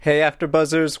Hey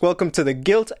AfterBuzzers, welcome to the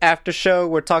Guilt After Show.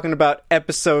 We're talking about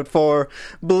episode 4,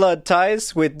 Blood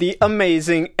Ties, with the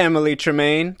amazing Emily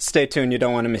Tremaine. Stay tuned, you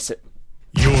don't want to miss it.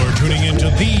 You're tuning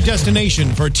into the destination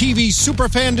for TV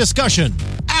superfan discussion,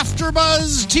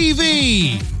 AfterBuzz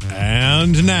TV.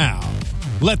 And now,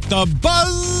 let the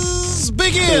buzz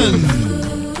begin.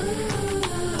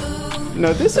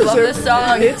 No, this Love is this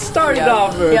song. It started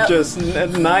off with just a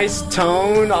nice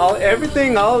tone,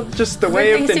 just the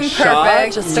way Everything everything seemed shot.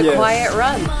 perfect. Just a quiet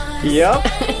run. Yep.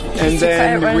 And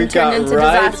then run we got turned into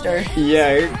right. disaster.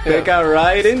 Yeah, they got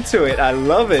right into it. I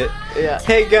love it. Yeah.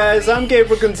 Hey guys, I'm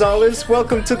Gabriel Gonzalez.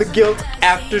 Welcome to the Guilt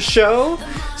After Show.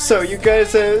 So you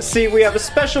guys see we have a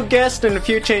special guest and a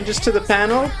few changes to the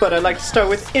panel, but I'd like to start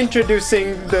with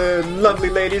introducing the lovely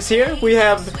ladies here. We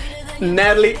have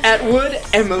Natalie Atwood,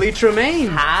 Emily Tremaine.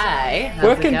 Hi.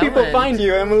 Where can people find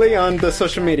you, Emily, on the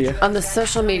social media? On the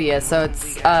social media, so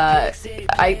it's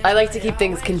I like to keep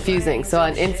things confusing. So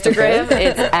on Instagram,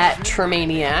 it's at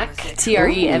Tremaniac,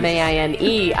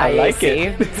 TREMAINEIAC. I like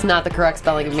it. It's not the correct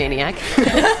spelling of maniac.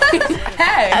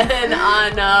 Hey. And then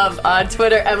on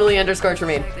Twitter,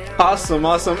 Emily_Tremaine. Awesome.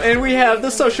 And we have the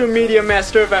social media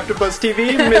master of AfterBuzz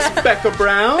TV, Miss Becca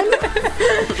Brown.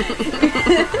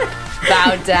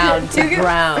 Bow down to You can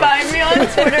ground. find me on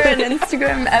Twitter and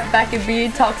Instagram at Becca B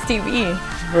Talks TV.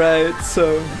 Right,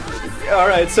 so...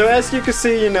 Alright, so as you can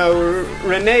see,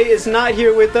 Renee is not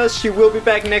here with us. She will be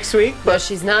back next week, But but...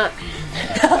 she's not.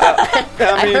 I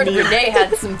I heard Renee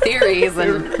had some theories,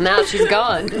 and now she's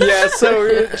gone. Yeah,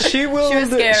 so she will... She was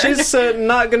scared. She's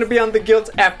not going to be on the Guilt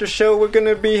After Show. We're going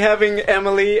to be having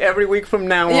Emily every week from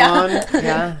now on.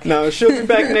 Yeah. No, she'll be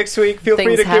back next week. Feel free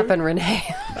Things to happen, Renee.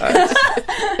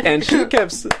 And she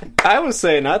kept... I was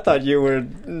saying, I thought you were...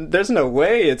 There's no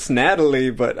way it's Natalie,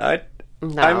 but I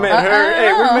met her.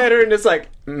 Hey, we met her, and it's like,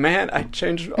 man, I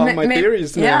changed all my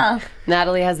theories now. Yeah.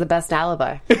 Natalie has the best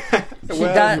alibi.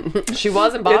 Well, She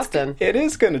was in Boston. it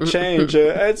is going to change.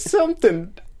 It's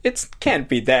something... It can't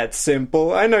be that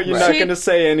simple. I know you're not She- going to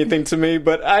say anything to me,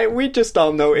 but we just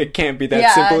all know it can't be that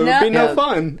Yeah, simple. It would be no Yeah.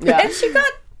 fun. Yeah. And she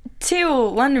got to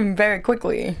London very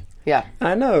quickly. Yeah.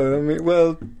 I know. I mean,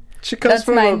 well... She comes That's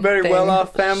from my a very thing.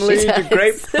 well-off family, She a does.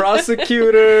 great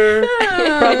prosecutor,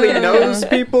 probably knows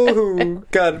people who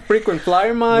got frequent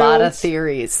flyer A miles. lot of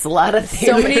theories. So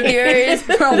many theories,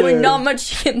 probably Yeah. not much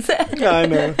she can say. I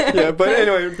know. Yeah, but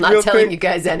anyway, Not real telling quick, you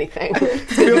guys anything. feel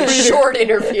free to Short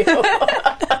interview.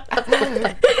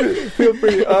 feel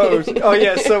free. Oh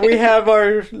yeah. So we have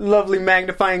our lovely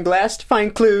magnifying glass to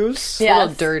find clues. A Yeah.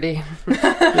 little dirty.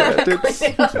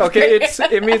 Yeah, okay,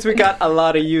 it means we got a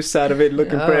lot of use out of it,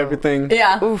 looking for Oh. everything.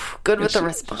 Yeah. Oof, good with the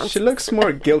response. She looks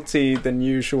more guilty than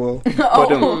usual.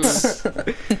 Oh.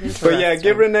 But yeah,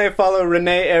 give Renee a follow,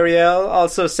 Renee Ariel.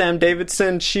 Also, Sam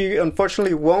Davidson. She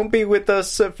unfortunately won't be with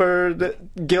us for the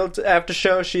Guilt After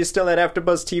Show. She's still at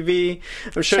AfterBuzz TV.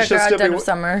 I'm sure Check she'll her out still Dead be. of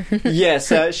Summer.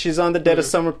 Yes, she's on the Dead of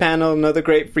Summer panel. Another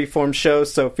great freeform show.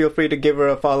 So feel free to give her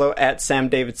a follow at Sam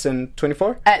Davidson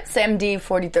 24. At Sam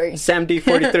D43. Sam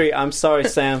D43. I'm sorry,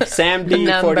 Sam. Sam D43.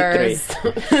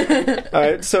 Numbers. All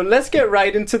right, so let's get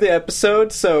right into the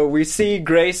episode. So we see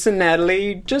Grace and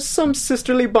Natalie, just some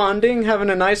sisterly bonding, having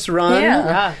a nice run. Yeah.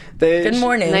 Yeah. Good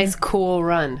morning. Nice, cool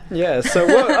run. Yeah. So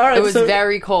all right. It was so,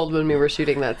 very cold when we were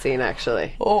shooting that scene,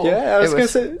 actually. Oh. Yeah, I was It gonna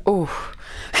was- say. Ooh.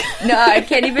 No, I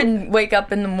can't even wake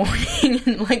up in the morning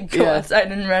and go Yeah.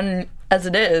 outside and run as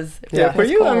it is. Yeah, for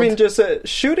It's you, I cold. mean, just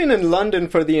shooting in London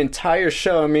for the entire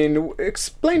show. I mean,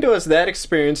 explain to us that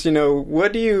experience. How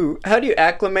do you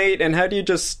acclimate, and how do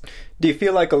you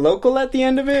feel like a local at the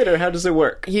end of it, or how does it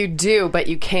work? You do, but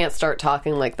you can't start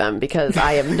talking like them because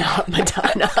I am not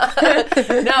Madonna.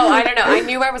 No, I don't know. I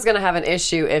knew I was going to have an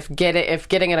issue if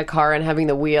getting in a car and having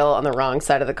the wheel on the wrong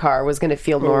side of the car was going to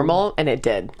feel normal, and it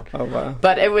did. Oh wow!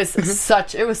 But it was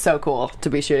so cool to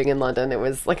be shooting in London. It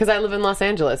was like, because I live in Los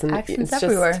Angeles, and Accents it's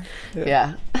everywhere.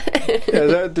 Yeah.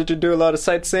 Yeah, did you do a lot of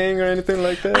sightseeing or anything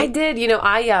like that? I did.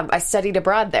 I studied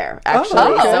abroad there, actually.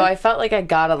 okay. So I felt like I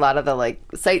got a lot of the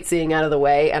sightseeing out of the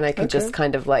way, and I could just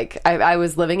kind of I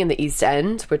was living in the East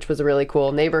End, which was a really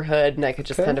cool neighborhood, and I could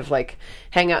just kind of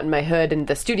hang out in my hood, and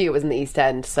the studio was in the East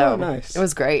End, so nice. it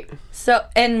was great. So,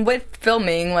 and with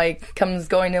filming, comes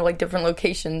going to different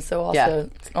locations, so also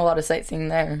a lot of sightseeing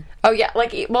there. Oh yeah,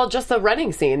 just the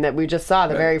running scene that we just saw,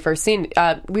 the very first scene.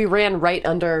 We ran right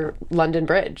under London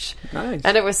Bridge, Nice.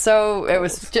 and it was so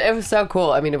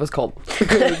cool. I mean, it was cold.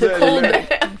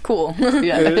 Cool.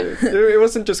 Yeah. It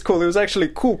wasn't just cool; it was actually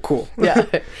cool. Yeah,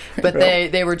 but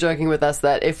they were joking with us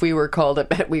that if we were cold, I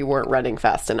bet we weren't running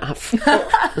fast enough,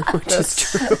 which is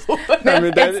true. I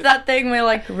mean, It's that thing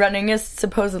where running is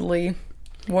supposedly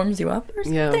warms you up or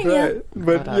Yeah. something. Right.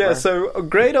 But Whatever. yeah, so a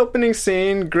great opening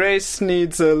scene. Grace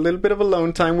needs a little bit of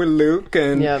alone time with Luke,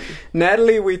 and Yep.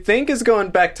 Natalie, we think, is going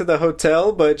back to the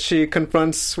hotel, but she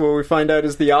confronts what we find out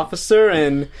is the officer,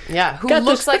 and Yeah, who Got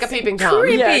looks this- like a peeping Tom.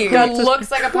 Creepy. Yeah, got who this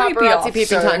looks like a creepy paparazzi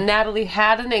peeping officer. Tom. Natalie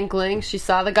had an inkling. She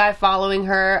saw the guy following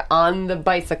her on the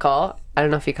bicycle. I don't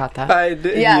know if you caught that.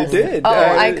 Yes. You did. Oh,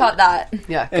 I caught that.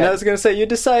 Yeah, And good. I was going to say, you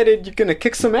decided you're going to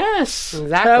kick some ass.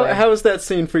 Exactly. How was that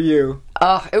scene for you?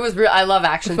 Oh, it was real. I love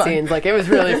action scenes. Like, it was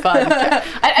really fun.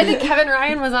 I think Kevin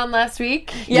Ryan was on last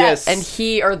week. Yes. And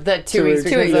he, or the 2 2 weeks weeks.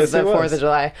 because Yes, of the he 4th was. of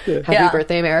July. Happy Yeah.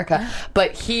 birthday, America.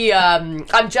 But he, I'm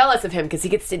jealous of him because he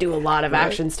gets to do a lot of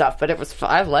action stuff, but it was fun.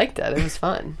 I liked it. It was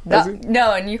fun.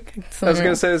 No, and you could. I was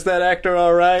going to say, is that actor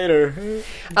all right? Or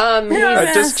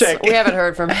just check. We haven't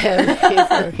heard from him.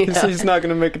 He's not going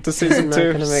to make it to season Not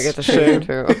 2. gonna make it to Shame.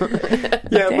 season 2.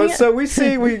 Yeah, but so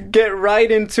we get right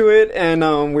into it,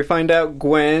 and we find out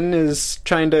Gwen is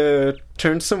trying to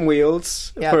turn some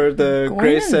wheels Yep. for the Gwen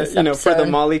Grace, in this for the episode.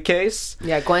 Molly case.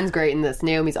 Yeah, Gwen's great in this.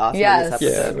 Naomi's awesome Yes. in this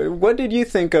episode. Yeah, what did you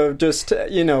think of just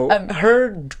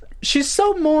her? She's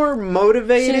so more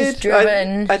motivated. She's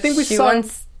driven. I think we she saw.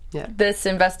 wants Yeah. this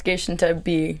investigation to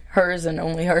be hers and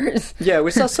only hers. Yeah,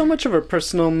 we saw so much of her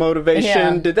personal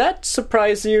motivation. Yeah. Did that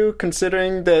surprise you,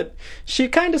 considering that she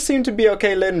kind of seemed to be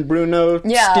okay letting Bruno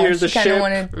Yeah, steer she the kind of ship?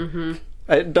 wanted.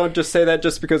 I don't just say that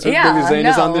just because Yeah, Billy Zane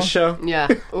is on no. this show. Yeah.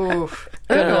 Oof.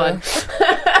 Good one.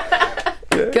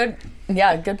 Good.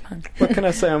 Yeah, good pun. What can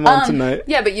I say? I'm on tonight.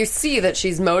 Yeah, but you see that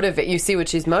she's motivated. You see what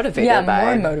she's motivated Yeah, by.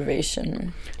 more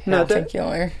motivation. No, In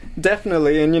particular.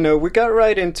 Definitely, and we got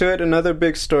right into it. Another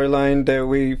big storyline that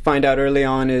we find out early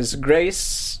on is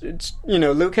Grace. It's,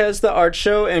 Luke has the art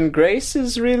show, and Grace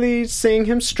is really seeing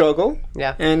him struggle.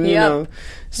 Yeah. And Yep.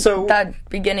 so That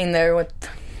beginning there with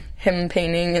him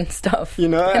painting and stuff. You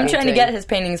know, him trying to Painting. get his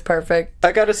paintings perfect.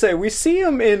 I gotta say, we see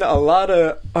him in a lot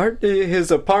of art. His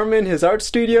apartment, his art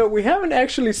studio. We haven't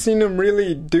actually seen him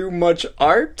really do much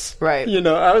art. Right.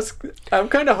 I'm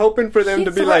kind of hoping for them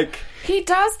to be like. He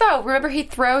does though. Remember, he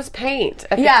throws paint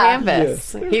at the Yeah.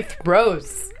 canvas. Yes. He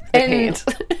throws the And paint.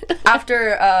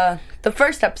 after the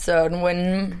first episode,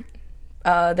 when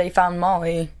they found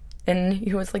Molly, and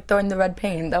he was like throwing the red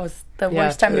paint. That was the Yeah.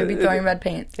 worst time to be throwing red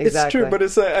paint. It's true, but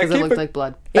it's like I 'Cause it keep looked like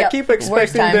blood. I Yep, keep worst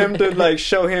expecting time. them to like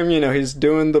show him, he's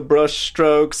doing the brush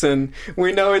strokes, and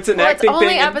we know it's an Well, it's acting only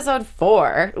thing. and- episode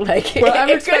 4. Like, Well, I'm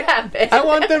it could expect- happen. I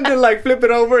want them to like flip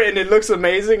it over, and it looks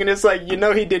amazing, and it's like he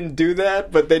didn't do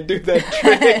that, but they do that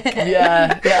trick.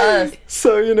 Yeah. Yes.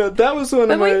 So that was one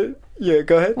of But my. Yeah,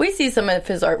 go ahead. We see some of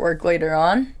his artwork later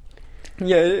on.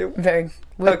 Yeah. Very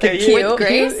Okay. cute.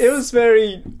 Grace? It was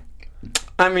very.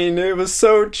 I mean, it was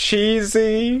so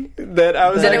cheesy that I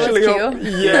was That it was actually.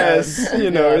 cute? Yes,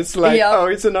 it's like, Yep. oh,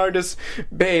 he's an artist,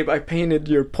 babe. I painted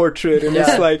your portrait, and Yeah.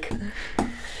 it's like,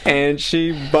 and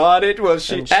she bought it. Well,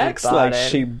 she And she acts bought like it.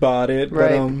 she bought it,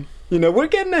 Right. but we're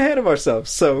getting ahead of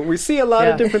ourselves. So we see a lot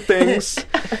of Yeah. different things.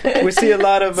 We see a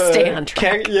lot of Stay on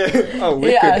track. yeah. Oh,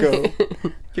 we Yeah. could go.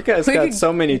 You guys We got could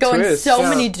so many go in twists. so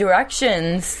many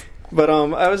directions. But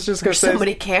I was just gonna say, So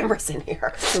many cameras in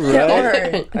here.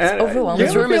 right? It's And, overwhelming. you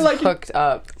This ever room feel is like hooked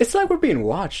up. it's like we're being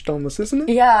watched almost, isn't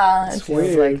it? Yeah. it's-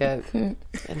 Feels weird. like it.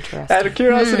 Interesting. Out of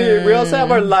curiosity, we also have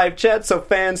our live chat. So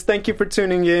fans, thank you for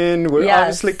tuning in. We're Yes.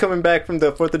 obviously coming back from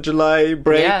the 4th of July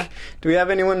break. Yeah. Do we have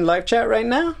anyone in live chat right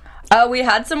now? We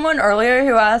had someone earlier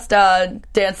who asked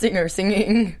dancing or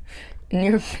singing. And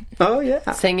you're Oh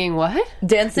yeah. Singing what?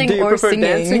 dancing Do you or prefer singing.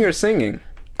 dancing or singing?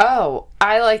 Oh,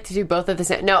 I like to do both at the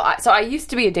same. No, so I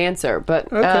used to be a dancer,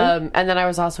 but Okay. and then I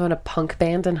was also in a punk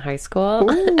band in high school.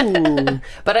 Ooh,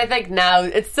 But I think now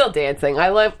it's still dancing. I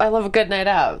love a good night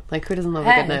out. Like, who doesn't love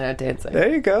a Hey. good night out dancing? there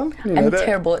you go. I'm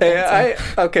terrible at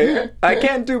I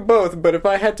can't do both, but if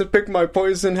I had to pick my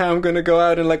poison, how I'm going to go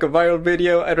out in like a viral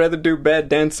video, I'd rather do bad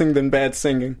dancing than bad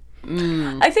singing.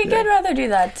 I think I'd rather do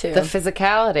that too. The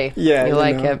physicality. Yeah, you you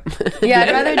like know. it. Yeah,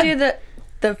 I'd rather do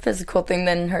the physical thing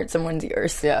than hurt someone's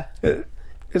ears. Yeah.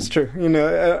 It's true. On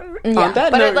Yeah,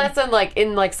 that But note, it lets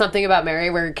in Something About Mary,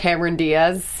 where Cameron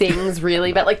Diaz sings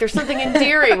really bad. Like, there's something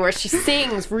endearing where she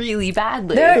sings really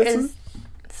badly. There is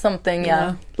something,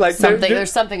 yeah. like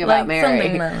There's something about Like Mary.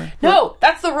 something Mary. No,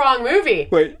 that's the wrong movie.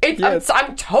 Wait, yeah.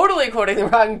 I'm totally quoting the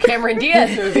wrong Cameron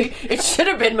Diaz movie. It should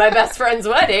have been My Best Friend's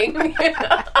Wedding.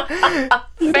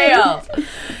 Fail.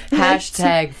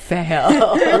 Hashtag fail.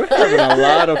 We're having a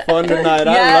lot of fun tonight.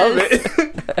 I Yes. love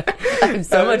it. I have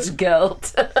so much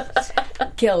guilt.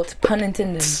 Guilt, pun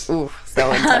intended. Ooh,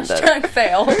 so intended. Hashtag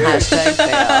fail. Hashtag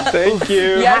fail. Thank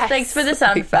you. Yes, thanks for the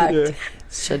sound effect. Yeah.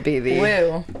 Should be the...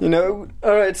 Woo. You know,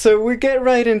 all right, so we get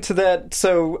right into that.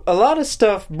 So a lot of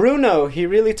stuff, Bruno, he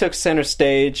really took center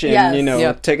stage and, Yes. you know,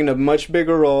 Yep. taking a much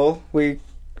bigger role.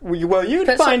 Well, you'd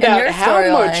But find in out your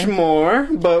how much storyline- more,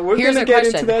 but we're Here's going to a get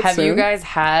question. into that Have soon. you guys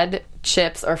had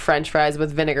chips or french fries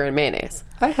with vinegar and mayonnaise?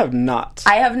 I have not.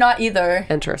 I have not either.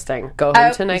 Interesting. Go home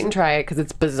I- tonight and try it because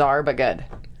it's bizarre but good.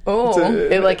 Oh.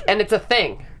 And it's a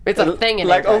thing. It's a thing in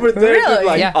like England. over there, Really? did,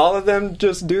 like Yeah. all of them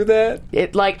just do that?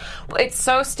 It's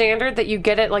so standard that you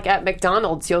get it like at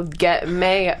McDonald's. You'll get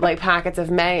packets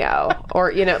of mayo,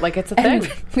 or like it's a thing.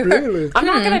 Really? I'm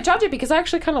not gonna judge it because I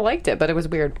actually kind of liked it, but it was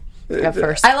weird at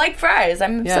first. I like fries.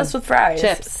 I'm obsessed with fries.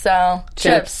 Chips. So,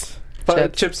 chips.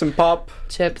 Chips and pop.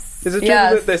 Chips, Is it true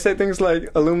Yes. that they say things like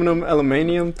aluminum,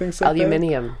 aluminium, things like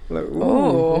aluminium, that? Like,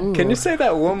 ooh. Can you say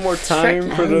that one more time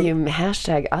for the?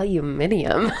 hashtag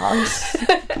aluminium.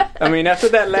 I mean, after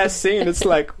that last scene, it's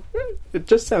like it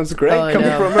just sounds great Oh, I coming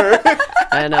know. from her.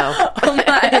 I know.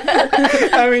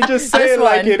 I mean, just say This it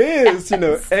like one. it is. You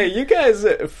know, hey, you guys,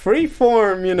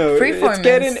 freeform. You know, Freeform it's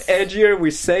getting is- edgier.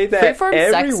 We say that Freeform's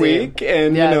every sexy. week,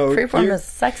 and Yeah, you know, Freeform you, is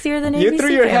sexier than ABC you threw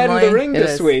your head in the Family. ring It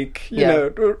this is. week. You Yeah.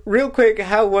 know, real quick,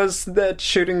 how was that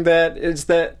shooting that? Is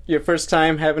that your first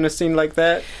time having a scene like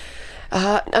that?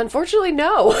 Unfortunately,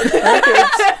 no.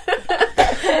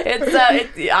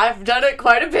 I've done it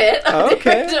quite a bit.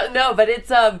 Okay. No, but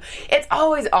it's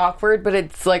always awkward. But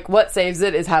it's like what saves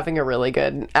it is having a really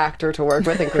good actor to work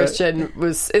with, and Christian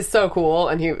is so cool,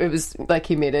 and he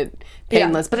made it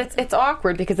painless. But it's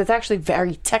awkward because it's actually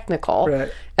very technical,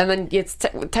 Right. and then it's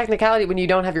technicality when you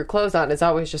don't have your clothes on is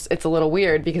always it's a little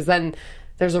weird because then.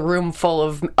 There's a room full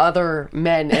of other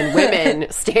men and women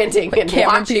standing and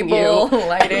camera watching people, you,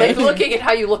 lighting. like looking at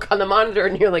how you look on the monitor,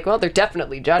 and you're like, "Well, they're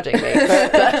definitely judging me."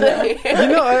 You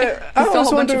know, I a always whole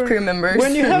bunch wonder of crew members.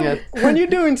 when you have Yeah. when you're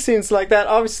doing scenes like that.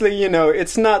 Obviously, you know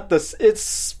it's not the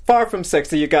it's far from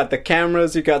sexy. You got the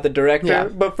cameras, you got the director, Yeah.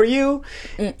 but for you,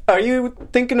 are you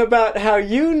thinking about how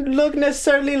you look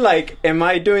necessarily? Like, am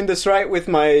I doing this right with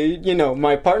my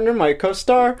my partner, my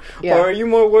co-star, Yeah. or are you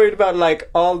more worried about like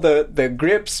all the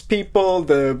grips people,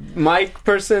 the mic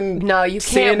person? No, you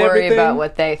seeing can't worry everything? about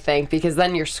what they think because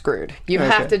then you're screwed. You Okay.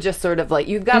 have to just sort of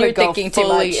you've got to You're go thinking too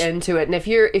fully much. into it. And if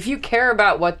you care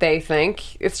about what they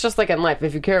think, it's just like in life.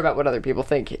 If you care about what other people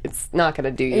think, it's not going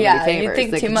to do you Yeah, any favors. you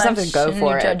think Like, too you much just have to go and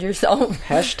for you it. judge yourself.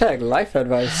 Hashtag life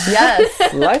advice.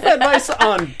 Yes. Life advice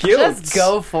on guilt. Just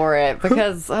go for it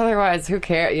because otherwise, who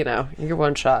cares? You're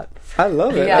one shot. I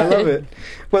love it. Yeah. I love it.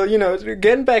 Well,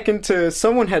 getting back into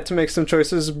someone had to make some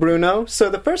choices, Bruno. So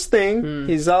the first thing,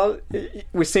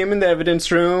 we see him in the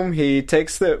evidence room. He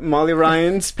takes the Molly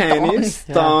Ryan's panties,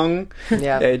 thong.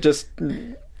 Yeah. They just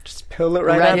pull it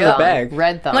right Red out of the thong. bag.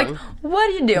 Red thong. Like, what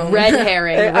are you doing? red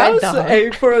herring. Hey, red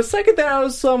thong. for a second there, I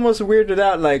was almost weirded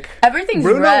out. Like, Everything's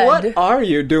Bruno, red. what are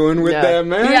you doing with Yeah. that,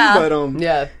 man? Yeah. But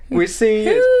Yeah. we see.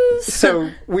 Who's- So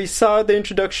we saw the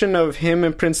introduction of him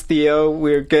and Prince Theo.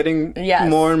 We're getting Yes.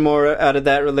 more and more out of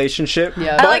that relationship.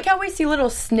 Yeah. I But- like how we see little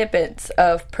snippets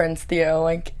of Prince Theo,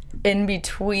 like in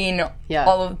between Yeah.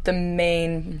 all of the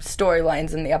main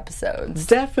storylines in the episodes.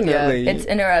 Definitely. It's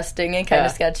interesting and kind Yeah.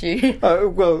 of sketchy. I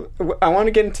want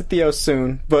to get into Theo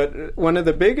soon, but one of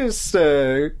the biggest,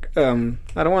 I don't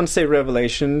want to say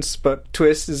revelations, but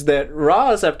twists is that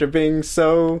Roz, after being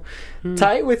so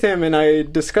tight with him, and I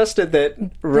discussed it, that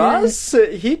Roz,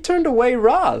 he turned away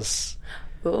Roz.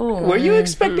 Ooh. Were you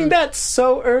expecting that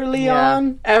so early Yeah.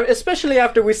 on? Especially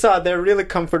after we saw they're really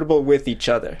comfortable with each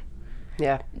other.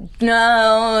 Yeah.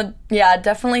 No, yeah,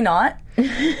 definitely not. No,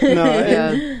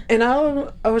 Yeah. and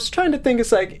I was trying to think,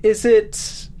 it's like, is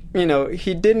it,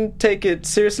 he didn't take it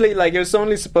seriously, like it was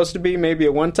only supposed to be maybe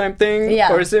a one-time thing?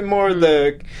 Yeah. Or is it more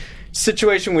the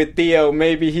situation with Theo,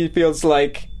 maybe he feels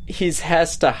like he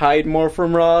has to hide more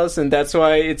from Roz, and that's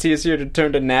why it's easier to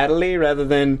turn to Natalie rather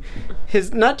than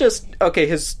not just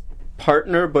his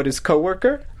partner, but his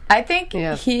coworker? I think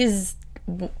Yeah. he's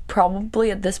probably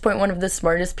at this point one of the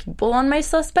smartest people on my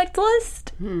suspect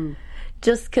list.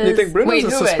 Just because. You think Bruno's Wait, a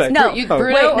who is? suspect? No. You, Oh.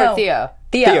 Bruno Wait, or no. Theo?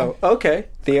 Theo. Okay.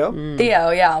 Theo. Theo,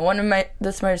 yeah, one of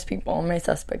the smartest people on my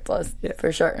suspect list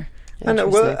for sure. I know.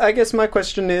 Well, I guess my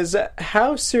question is,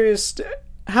 how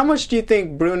much do you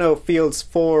think Bruno feels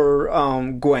for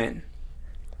Gwen?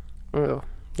 Ooh.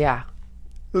 Yeah.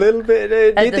 Little bit.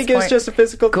 Do At you this think it's point- just a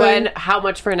physical Gwen, thing? how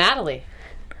much for Natalie?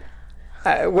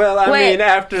 Well, I Wait, mean,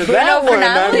 after Bruno that for one,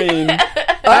 Natalie? I mean,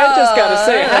 I just gotta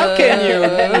say, how can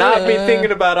you not be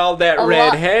thinking about all that red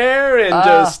lot. hair and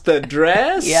just the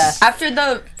dress? Yeah. After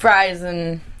the fries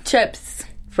and chips.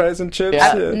 Fries and chips.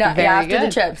 Yeah. yeah. No, Very yeah, after the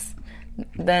good. chips.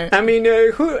 then I mean, I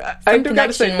do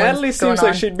gotta say, connection was Natalie seems going like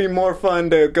on. she'd be more fun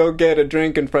to go get a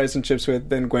drink and fries and chips with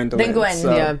than Gwendolyn. then Gwen.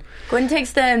 so- Yeah. Gwen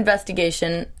takes the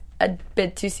investigation a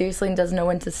bit too seriously and doesn't know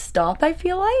when to stop. I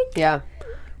feel like Yeah.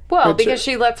 Well, Which- because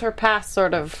she lets her past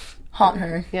sort of. haunt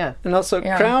her. Yeah. And also,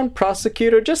 Yeah. Crown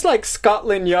Prosecutor, just like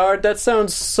Scotland Yard, that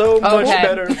sounds so much Okay.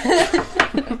 better.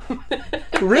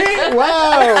 Really?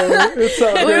 Wow! It's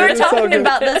all We good, were it's all talking good.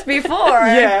 about this before.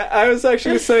 Yeah, I was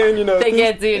actually saying, They this,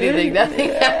 can't see anything. Nothing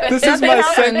happens. this is my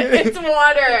Nothing second. It's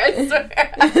water, I swear.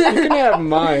 You can have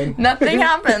mine. Nothing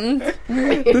happened.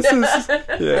 This is.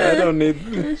 Yeah, I don't need.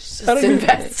 I don't need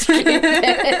Investigate.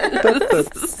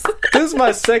 this is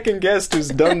my second guest who's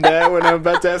done that when I'm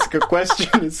about to ask a question.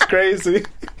 It's crazy.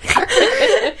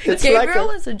 It's Gabriel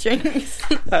like is a jinx.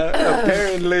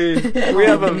 apparently we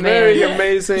have a very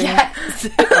amazing. Yes.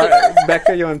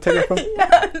 Becca, you on telephone?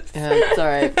 Yeah, it's all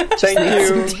right. Thank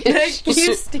you. Thank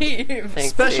you, Steve. Thanks,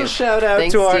 Special Steve. shout out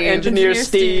Thanks, to our Steve. engineer Engineer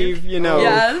Steve. Steve. You know,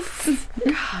 Yes.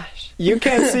 you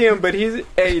can't see him, but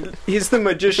he's the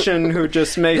magician who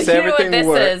just makes You know what everything this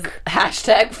work. is?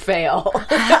 Hashtag fail.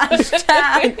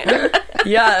 Hashtag.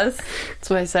 Yes. It's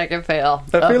my second fail.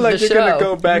 I feel of like the you're gonna show.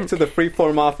 go back to the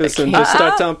Freeform office and just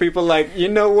start telling people, like, you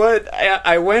know what?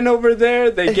 I went over there.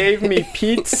 They gave me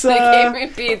pizza. They gave me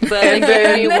pizza. They and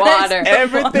gave me then water.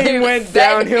 Everything went Fed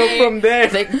downhill me. from there.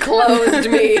 They clothed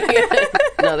me.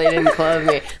 No, they didn't clothe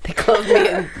me. They clothed me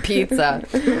in pizza.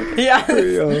 Yeah.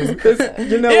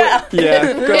 You know Yeah. what?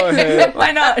 Yeah, go ahead.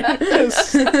 Why not?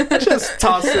 Just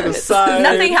toss it aside.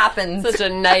 Nothing happens. Such a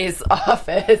nice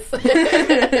office.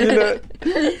 You know,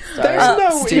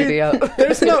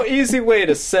 there's no easy way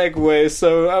to segue,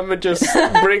 so I'm gonna just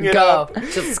bring it Go. up.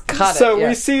 Just cut So it. Yeah.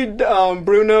 we see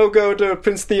Bruno go to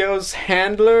Prince Theo's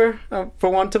handler, for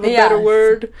want of a Yes. better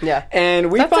word. Yeah.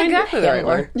 And we That's find exactly the right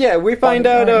word. Yeah, we find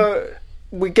out.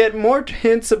 We get more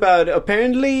hints about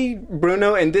apparently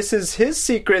Bruno, and this is his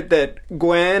secret that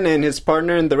Gwen and his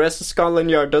partner and the rest of Scotland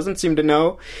Yard doesn't seem to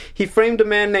know. He framed a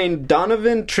man named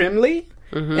Donovan Trimley,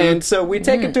 and so we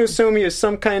take it to assume he is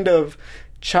some kind of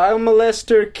child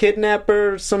molester,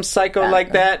 kidnapper, some psycho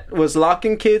like that, was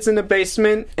locking kids in the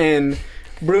basement, and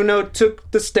Bruno took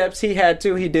the steps he had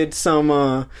to. He did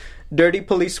some dirty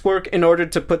police work in order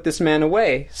to put this man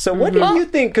away. So what do you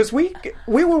think? Because we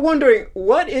were wondering,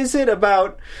 what is it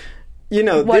about,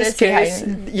 What this is he case?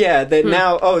 hiding? Yeah, that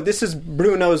now, this is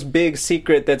Bruno's big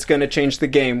secret that's going to change the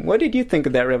game. What did you think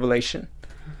of that revelation?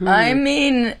 I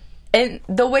mean,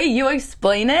 the way you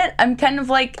explain it, I'm kind of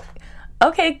like,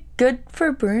 okay, good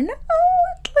for Bruno.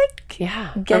 Like,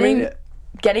 Yeah.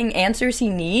 getting answers he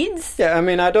needs. Yeah, I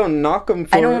mean, I don't knock him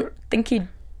for... I don't think he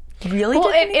really. Well,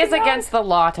 did it anything is wrong. against the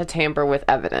law to tamper with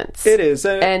evidence. It is.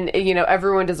 And,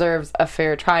 everyone deserves a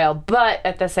fair trial. But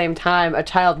at the same time, a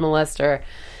child molester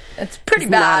It's pretty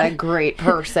is not a bad. great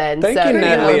person. Thank so, you,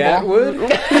 Natalie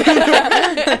horrible.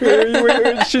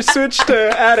 Atwood. She switched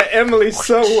out of Emily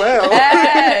so well.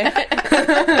 Hey.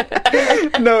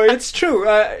 No, it's true.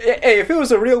 Hey, if it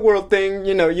was a real world thing,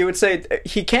 you would say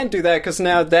he can't do that because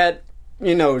now that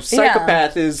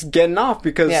psychopath is getting off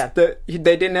because Yeah.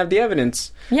 they didn't have the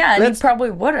evidence. Yeah, and Let's- he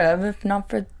probably would have if not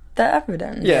for the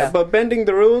evidence. Yeah, but bending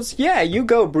the rules, you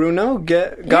go, Bruno.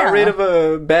 Got Yeah. rid of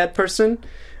a bad person,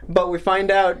 but we find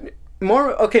out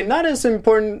more. Okay, not as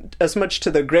important as much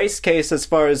to the Grace case as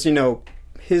far as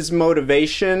his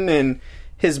motivation and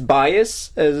his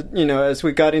bias, as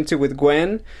we got into with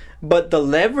Gwen, but the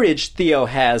leverage Theo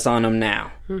has on him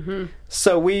now. Mm-hmm.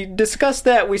 So we discussed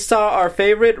that. We saw our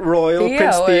favorite royal,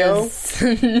 Prince Theo. is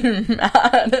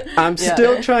mad. I'm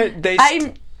still trying.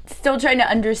 I'm still trying to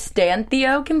understand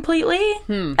Theo completely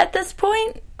at this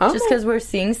point, just because we're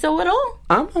seeing so little.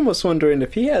 I'm almost wondering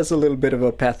if he has a little bit of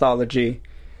a pathology.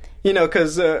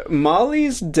 Because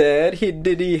Molly's dead.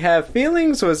 Did he have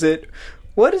feelings?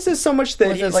 What is it so much that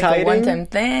Was he's it like hiding? a one-time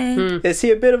thing? Is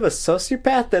he a bit of a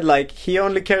sociopath that he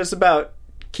only cares about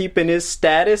keeping his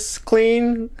status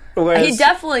clean? Whereas He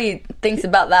definitely thinks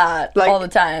about that Like, all the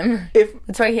time. if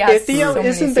That's why he has if Theo so many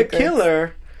isn't the secrets.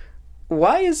 killer,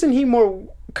 why isn't he more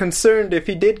concerned if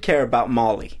he did care about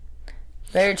Molly?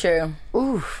 Very true.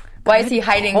 Oof. Why is he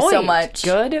hiding so Point. much?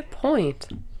 Good point.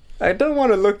 I don't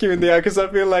want to look you in the eye because I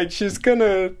feel like she's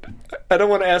gonna. I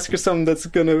don't want to ask her something that's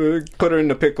gonna put her in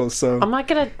the pickle. So I'm not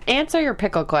going to answer your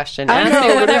pickle question. I Ask know, me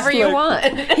but whatever it's you like-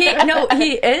 want.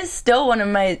 He is still one of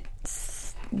my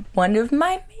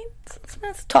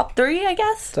top 3, I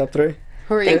guess. top 3.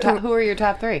 Who are your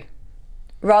top 3?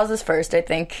 Roz is first, I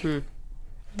think.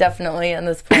 Definitely at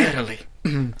this point.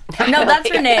 No,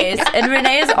 that's Renee's, and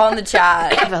Renee is on the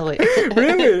chat.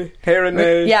 Really? Hey,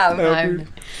 Renee. Yeah, We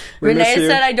Renee miss you.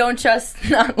 said I don't trust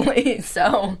Natalie,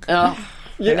 so Oh,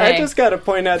 Yeah, I Renee. just gotta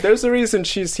point out, there's a reason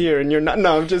she's here and you're not.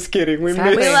 No, I'm just kidding. We We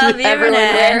missed. love you, Everyone,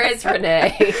 Renee. where is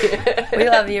Renee? We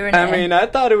love you, Renee. I mean, I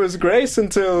thought it was Grace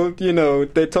until,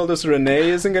 they told us Renee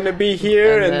isn't going to be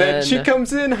here, and then then- she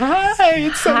comes in. Hi,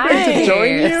 it's so great to Hi.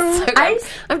 join you. So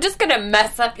I'm just gonna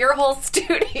mess up your whole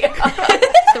studio.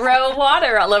 Throw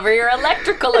water all over your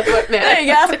electrical equipment. there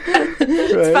you go.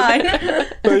 It's fine.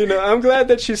 But, I'm glad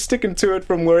that she's sticking to it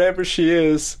from wherever she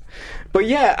is. But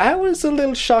yeah, I was a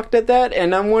little shocked at that,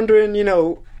 and I'm wondering,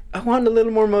 I want a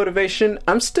little more motivation.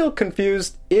 I'm still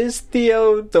confused. Is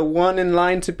Theo the one in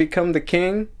line to become the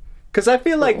king? Because I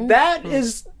feel like that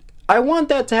is... I want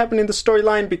that to happen in the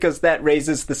storyline because that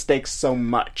raises the stakes so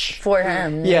much. For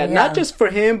him. Yeah, not just for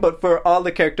him, but for all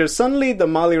the characters. Suddenly, the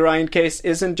Molly Ryan case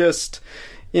isn't just,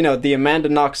 the Amanda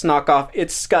Knox knockoff.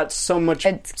 It's got so many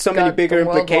got bigger the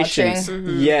world implications.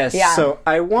 watching. Yes. Yeah. So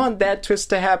I want that twist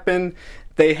to happen.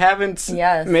 They haven't.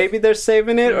 Yes. Maybe they're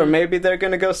saving it, or maybe they're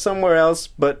going to go somewhere else.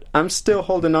 But I'm still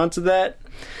holding on to that.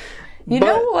 You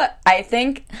know what I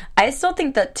think? I still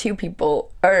think that two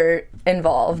people are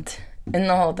involved in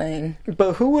the whole thing.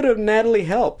 But who would have Natalie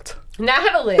helped?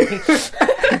 Natalie.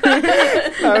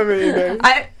 I mean,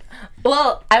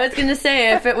 I was gonna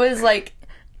say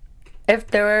if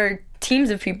there were teams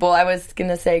of people, I was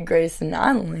gonna say Grace and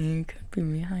Natalie could be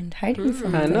behind hiding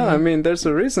something. I know. I mean, there's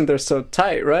a reason they're so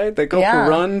tight, right? They go Yeah. for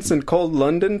runs in cold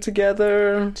London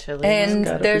together. And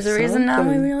gotta there's be a reason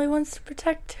Natalie something. really wants to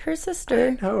protect her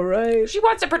sister. All right. She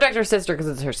wants to protect her sister because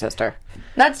it's her sister.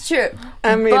 That's true.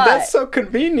 I mean, but, that's so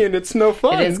convenient. It's no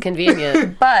fun. It is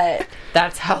convenient. But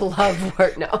That's how love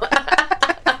works. No.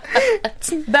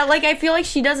 I feel like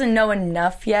she doesn't know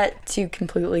enough yet to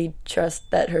completely trust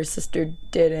that her sister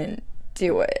didn't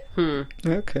do it.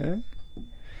 Okay.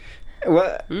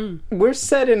 Well, we're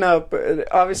setting up.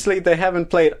 Obviously, they haven't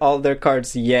played all their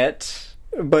cards yet,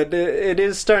 but it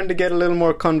is starting to get a little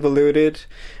more convoluted.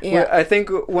 Yeah. I think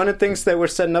one of the things that we're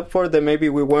setting up for that maybe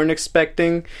we weren't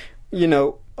expecting,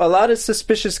 a lot of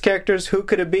suspicious characters. Who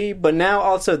could it be? But now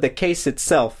also the case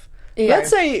itself. Yeah. Let's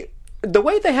say the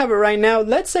way they have it right now.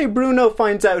 Let's say Bruno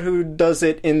finds out who does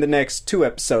it in the next 2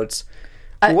 episodes.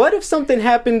 What if something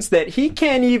happens that he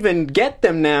can't even get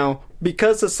them now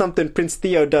because of something Prince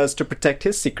Theo does to protect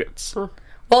his secrets?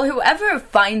 Well, whoever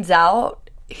finds out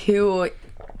who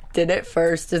did it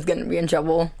first is going to be in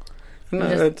trouble. No,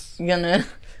 Just gonna.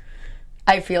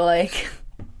 I feel like.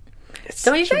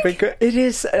 Don't you such a think? big- it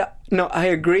is. No, I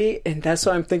agree, and that's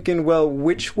why I'm thinking. Well,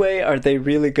 which way are they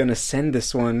really going to send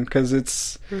this one? Because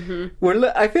it's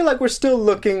I feel like we're still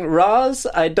looking. Roz,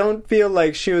 I don't feel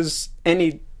like she was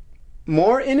any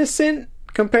more innocent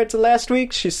compared to last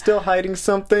week. She's still hiding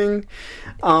something.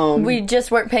 We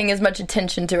just weren't paying as much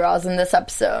attention to Roz in this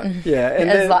episode. Yeah, and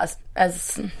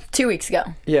as 2 weeks ago.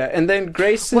 Yeah, and then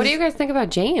Grace. What do you guys think about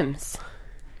James?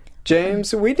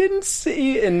 James, we didn't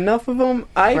see enough of him.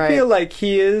 I Right. feel like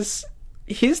he's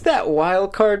that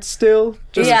wild card still,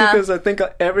 just Yeah. because I think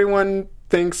everyone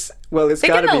thinks, well, it's I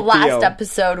got think to in be the last Theo.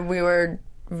 episode we were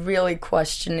really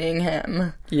questioning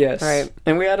him. Yes, Right.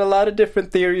 and we had a lot of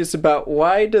different theories about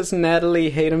why does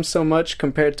Natalie hate him so much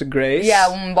compared to Grace. Yeah,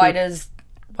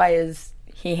 why is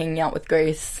he hanging out with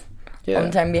Grace all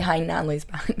the time behind Natalie's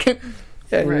back?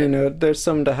 Yeah, and, there's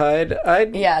something to hide.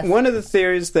 Yes. One of the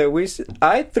theories that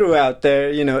I threw out there,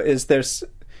 is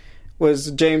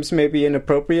was James maybe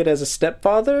inappropriate as a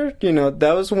stepfather?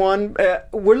 That was one.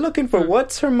 We're looking for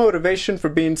what's her motivation for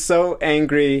being so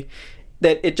angry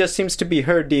that it just seems to be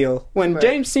her deal. When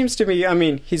James seems to be,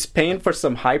 he's paying for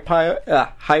some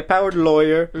high-powered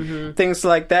lawyer, things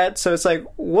like that. So it's like,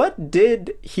 what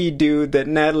did he do that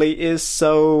Natalie is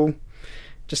so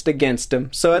just against him?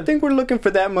 So I think we're looking for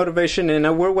that motivation,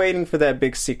 and we're waiting for that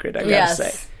big secret, I gotta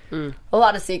say. A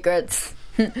lot of secrets.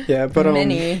 Yeah, but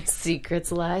Many.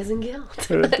 Secrets, lies, and guilt.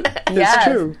 it's Yes.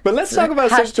 true. But let's talk about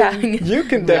something Hashtag. you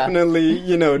can definitely,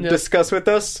 discuss with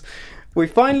us. We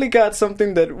finally got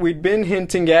something that we'd been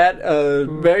hinting at, a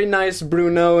very nice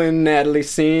Bruno and Natalie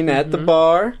scene at the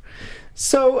bar.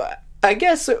 So I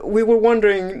guess we were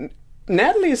wondering,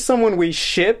 Natalie is someone we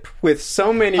ship with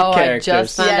so many characters. I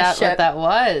just found Yeah, out ship. what that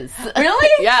was. Really?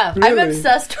 Yeah. I'm Really?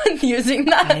 obsessed with using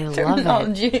that I love it.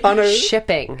 terminology. On a,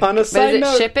 Shipping. On a But side is it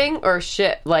note- shipping or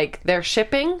ship? Like they're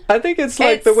shipping? I think it's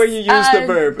like the way you use the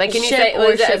verb. Like can you Ship say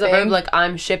or is it as a verb shipping. like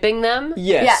I'm shipping them?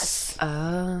 yes. Yes.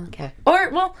 Oh, okay. Or,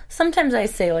 well, sometimes I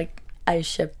say, like, I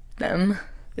ship them.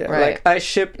 Yeah, Right. Like I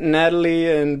ship Natalie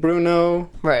and Bruno.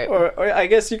 Right. Or I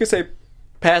guess you could say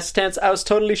past tense. I was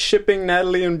totally shipping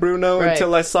Natalie and Bruno Right.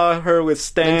 until I saw her with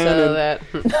Stan. Until and-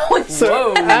 that.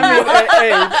 So I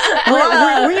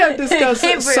mean, we have discussed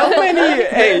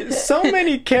so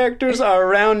many characters are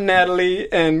around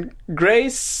Natalie and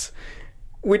Grace.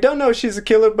 We don't know if she's a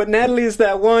killer, but Natalie is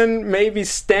that one. Maybe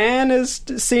Stan is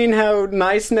seeing how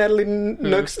nice Natalie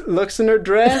looks in her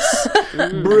dress.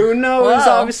 Bruno is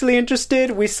obviously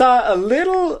interested. We saw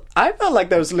I felt like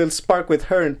there was a little spark with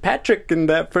her and Patrick in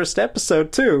that first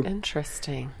episode too.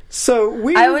 Interesting. So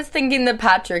I was thinking the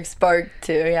Patrick spark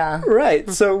too, yeah. Right.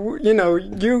 So,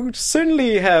 you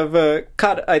certainly have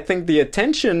caught, I think, the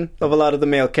attention of a lot of the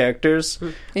male characters.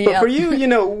 But Yeah. for you,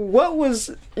 what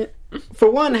was...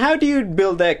 For one, how do you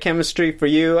build that chemistry for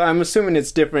you? I'm assuming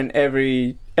it's different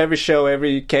every show,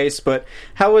 every case, but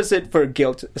how was it for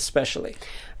Guilt especially?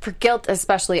 For Guilt,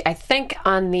 especially, I think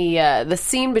on the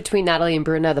scene between Natalie and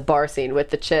Bruno, the bar scene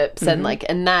with the chips, and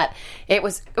that it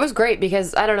was great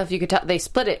because I don't know if you could tell, they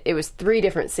split it. It was 3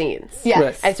 different scenes. Yes.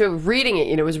 Right. And so reading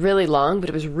it, it was really long, but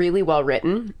it was really well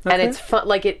written, and it's fun.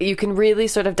 Like you can really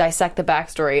sort of dissect the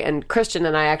backstory. And Christian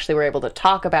and I actually were able to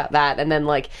talk about that, and then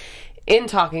in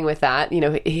talking with that,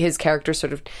 his character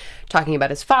sort of talking about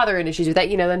his father and issues with that,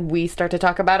 then we start to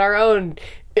talk about our own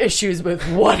issues with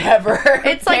whatever.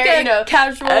 It's like a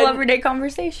casual, everyday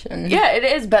conversation. Yeah, it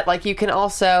is, but you can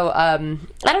also, I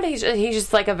don't know, he's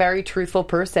just like a very truthful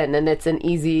person, and it's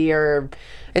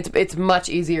it's much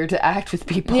easier to act with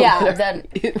people. Yeah, than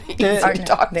easier to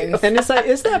talk to. And it's like,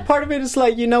 is that part of it? It's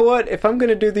like, you know what? If I'm going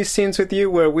to do these scenes with you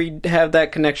where we have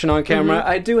that connection on camera,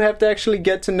 I do have to actually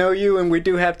get to know you, and we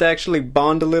do have to actually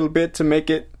bond a little bit to make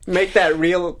that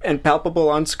real and palpable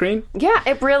on screen. Yeah,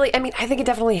 it really, I think it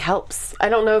definitely helps. I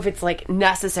don't know if it's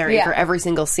necessary for every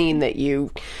single scene that you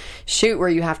shoot where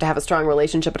you have to have a strong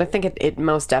relationship, but I think it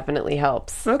most definitely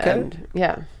helps. Okay. And,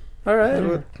 yeah. All right.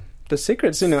 Well, the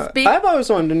secrets, I've always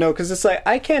wanted to know, because it's like,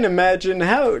 I can't imagine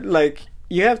how,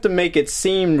 you have to make it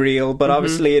seem real, but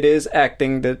obviously it is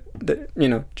acting that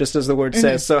just as the word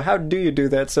says. So how do you do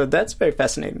that? So that's very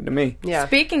fascinating to me. Yeah.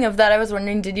 Speaking of that, I was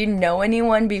wondering, did you know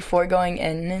anyone before going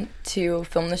in to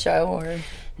film the show? Or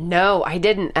No, I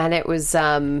didn't, and it was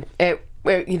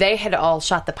they had all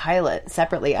shot the pilot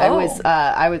separately.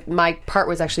 My part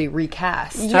was actually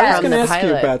recast I was from going to the ask you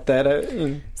pilot. about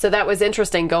that. So that was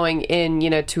interesting going in,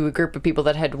 to a group of people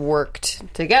that had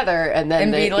worked together, and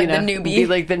then be like the newbie. be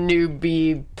like the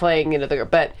newbie playing into the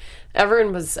group. But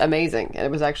everyone was amazing, and it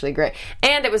was actually great,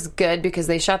 and it was good because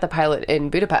they shot the pilot in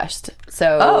Budapest.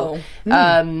 So,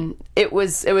 it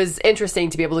was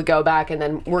interesting to be able to go back and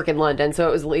then work in London.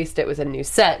 So at least it was a new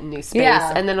set, and new space,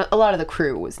 and then a lot of the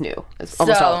crew was new.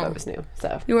 Almost all of it was new.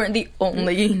 So you weren't the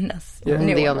only new the one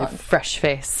only on. fresh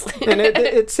face. And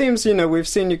it seems, we've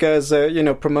seen you guys,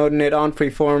 promoting it on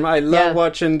Freeform. I love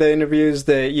watching the interviews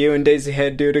that you and Daisy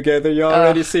Head do together. You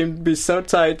already seem to be so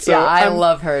tight. So yeah, I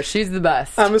love her. She's the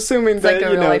best. I'm assuming that, like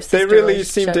a real-life they sister really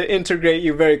seem relationship. to integrate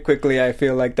you very quickly. I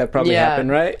feel like that probably happened,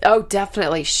 right? Oh,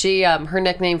 definitely. She, her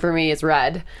nickname for me is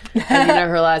Red. And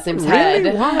her last name's Head.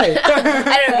 Really? Why? I don't know,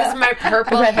 because my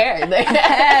purple hair.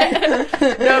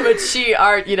 No,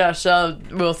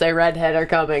 but we'll say Redhead are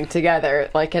coming together.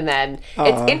 And then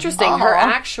it's interesting. Her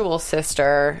actual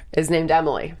sister is named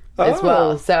Emily as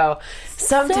well. So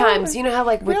sometimes, how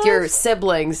with your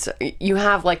siblings, you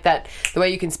have that, the way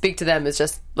you can speak to them is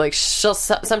just she'll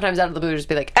sometimes out of the blue just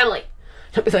be like, Emily.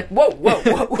 I'll be like,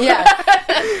 whoa. Yeah.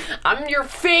 I'm your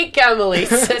fake Emily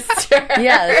sister.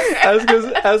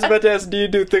 Yes. I was about to ask, do you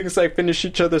do things like finish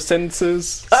each other's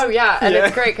sentences? Oh, yeah. And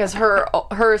it's great because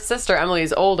her sister, Emily,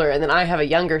 is older, and then I have a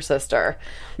younger sister.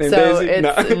 Named so Daisy?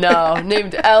 it's, no,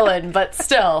 named Ellen, but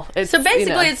still. It's, So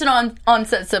basically, it's an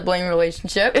on-set sibling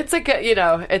relationship. it's like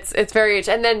it's very,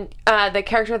 and then the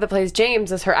character that plays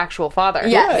James is her actual father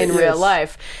Yes. in Yes. real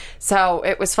life. So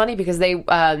it was funny because they,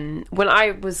 when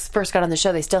I first got on the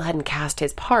show, they still hadn't cast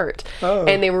his part,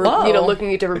 and they were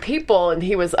looking at different people, and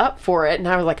he was up for it, and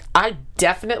I was like, I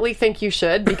definitely think you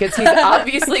should, because he's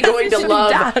obviously going to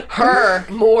love her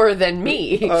more than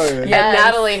me, and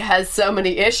Natalie has so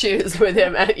many issues with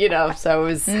him, so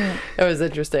it was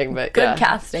interesting, but Good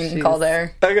casting call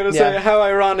there. I gotta say, how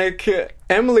ironic.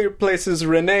 Emily replaces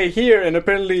Renee here, and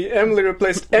apparently Emily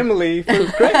replaced Emily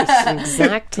for Grace.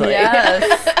 Exactly.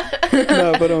 Yes.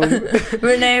 No, but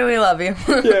Renee, we love you.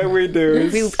 yeah, we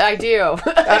do. I do.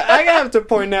 I have to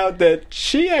point out that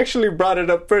she actually brought it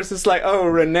up first. It's like, oh,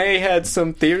 Renee had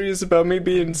some theories about me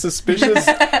being suspicious.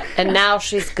 And now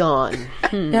she's gone.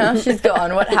 Now she's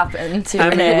gone. What happened to I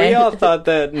mean, Renee? we all thought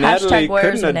that Natalie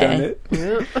where's couldn't have done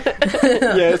Renee?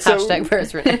 it. Yeah, so Hashtag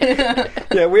first Renee.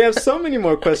 yeah, we have so many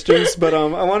more questions, but I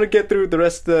want to get through the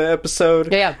rest of the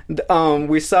episode. Yeah.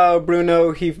 We saw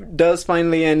Bruno. He does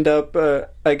finally end up,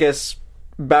 I guess,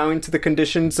 bowing to the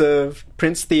conditions of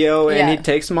Prince Theo, and he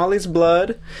takes Molly's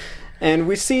blood. And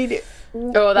we see.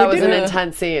 Oh, that We was an didn't-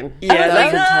 intense scene. Yeah, I was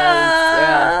that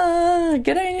like, was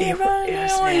get in here, It bud.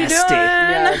 was What are you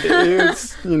nasty. doing?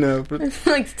 It's, you know, but,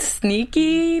 Like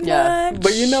sneaky. Yeah. much?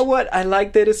 but you know what? I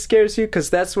like that it scares you because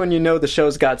that's when you know the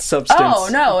show's got substance. Oh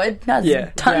no, it has Yeah.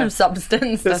 a ton Yeah. of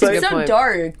substance. That's It's a good so point.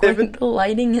 dark. If Like, the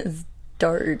lighting is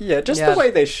dark. Yeah, just Yeah. the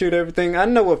way they shoot everything. I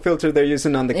don't know what filter they're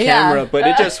using on the Yeah. camera, but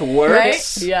it just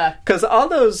works. Yeah. Because all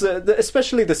those,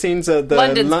 especially the scenes of the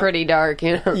London's pretty dark,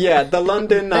 you know. Yeah, the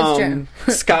London That's true.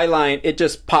 skyline, it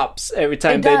just pops every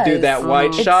time It they do does. that wide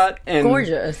It's shot. And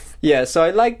gorgeous. Yeah, so I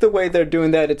like the way they're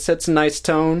doing that. It sets a nice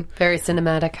tone. Very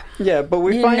cinematic. Yeah, but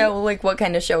we You find know, like what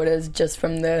kind of show it is just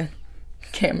from the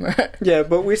camera. Yeah,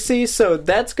 but we see, so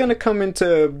that's going to come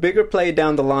into bigger play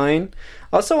down the line.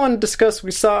 Also want to discuss,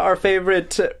 we saw our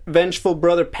favorite vengeful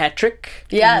brother Patrick.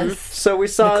 Yes. So we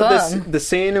saw The this clown. the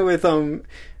scene with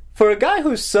for a guy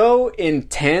who's so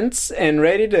intense and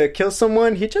ready to kill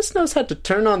someone, he just knows how to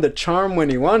turn on the charm when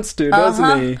he wants to,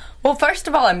 doesn't he? Well, first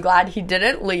of all, I'm glad he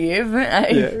didn't leave.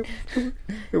 Yeah. I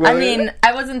Well, mean,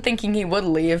 I wasn't thinking he would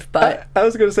leave, but I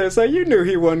was gonna say, so you knew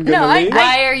he wasn't gonna No, I- leave.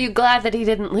 Why are you glad that he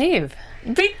didn't leave?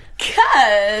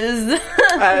 because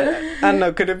I don't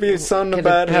know. Could it be something Could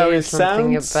about it how be he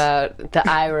something sounds? about the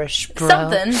Irish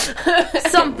bro?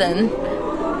 something.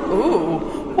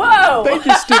 Ooh, whoa! Thank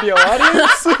you, studio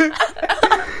audience.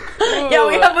 Yeah,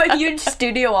 we have a huge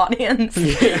studio audience.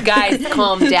 Guys,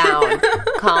 calm down.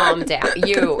 Calm down.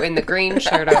 You in the green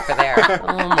shirt over there.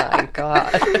 Oh my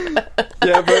god.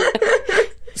 Yeah, but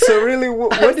so really,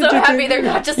 what I'm did so you happy think? they're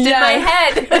not just in Yeah. my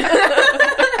head.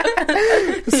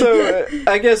 So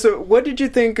I guess what did you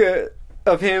think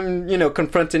of him? You know,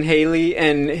 confronting Haley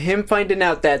and him finding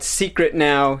out that secret.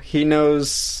 Now he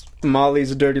knows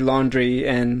Molly's dirty laundry,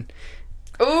 and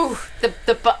Ooh,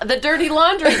 the dirty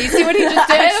laundry. Do you see what he just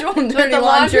did? Actual With dirty the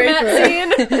laundry. laundromat scene?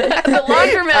 The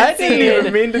laundromat I didn't even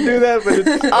scene. mean to do that, but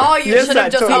it's, Oh, you Yes, should I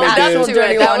have just totally owned did. up to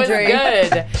Dirty it. That was laundry.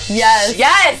 good. Yes.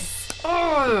 Yes.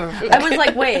 I was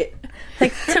like, wait.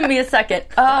 Like, took me a second.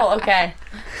 Oh, okay.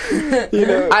 you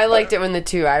know, I liked it when the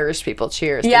two Irish people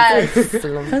cheers. Yes. I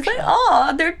was like,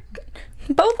 oh, they're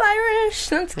both Irish.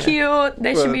 That's cute.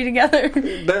 They Well, should be together.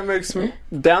 that makes me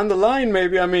down the line.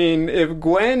 Maybe I mean, if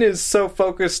Gwen is so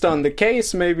focused on the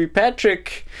case, maybe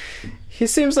Patrick. He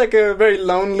seems like a very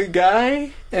lonely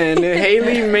guy, and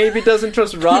Haley maybe doesn't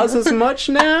trust Roz as much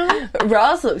now.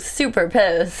 Roz looks super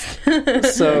pissed.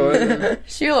 So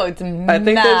She looked I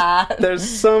think mad. there's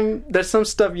some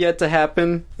stuff yet to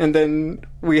happen, and then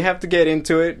we have to get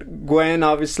into it. Gwen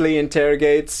obviously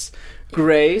interrogates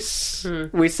Grace.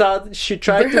 We saw she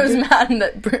tried Bruno's to.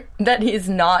 mad that he's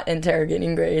not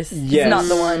interrogating Grace. Yes. He's not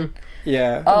the one.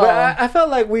 Yeah, Oh. but I felt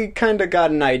like we kind of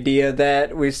got an idea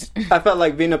that I felt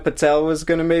like Veena Patel was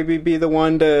gonna maybe be the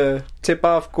one to tip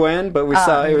off Gwen, but we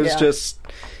saw it was yeah. just.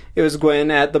 It was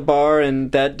Gwen at the bar,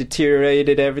 and that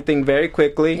deteriorated everything very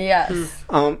quickly. Yes.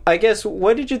 I guess,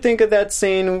 what did you think of that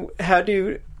scene?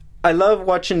 I love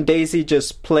watching Daisy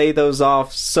just play those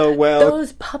off so well.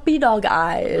 Those puppy dog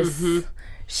eyes.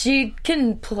 She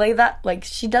can play that, like,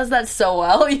 she does that so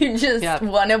well. You just Yeah.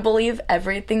 want to believe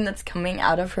everything that's coming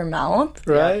out of her mouth.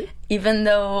 Right? Even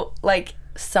though, like,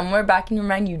 somewhere back in your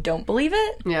mind you don't believe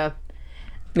it. Yeah.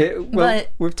 Well,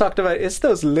 But- we've talked about it's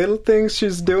those little things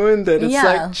she's doing that it's Yeah.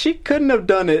 like, she couldn't have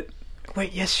done it.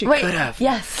 Wait, yes, she Wait, could have.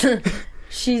 yes.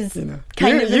 She's You know,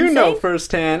 kind of you know insane.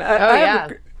 firsthand. yeah.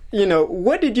 You know,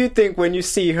 what did you think when you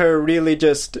see her really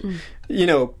just, you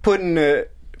know, putting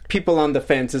people on the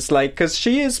fence? It's like, because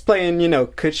she is playing, you know,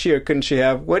 could she or couldn't she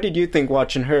have? What did you think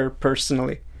watching her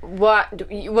personally? What do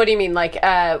you mean, like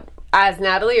as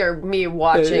Natalie or me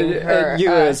watching her?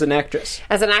 You as an actress.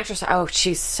 As an actress, oh,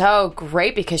 she's so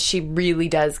great because she really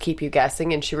does keep you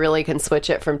guessing, and she really can switch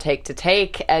it from take to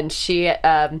take, and she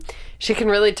can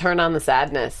really turn on the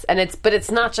sadness, and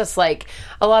it's not just like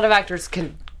a lot of actors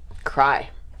can cry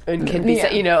and can be,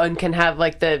 Yeah. you know, and can have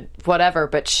like the whatever,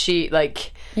 but she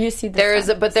like. You see the There's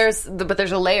signs.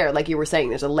 there's a layer, like you were saying,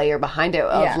 there's a layer behind it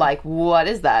of Yeah. like, what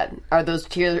is that? Are those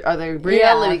tears? Are they real?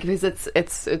 Yeah. Because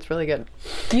it's really good.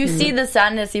 You see the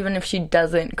sadness even if she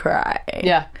doesn't cry.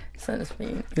 Yeah. So to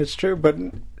speak. It's true, but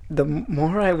the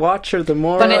more I watch her, the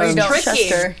more But Or it's you don't tricky.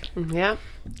 trust her. Yeah.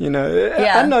 you know.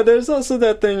 Yeah. I don't know. There's also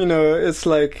that thing, you know. It's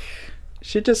like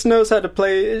She just knows how to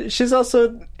play. She's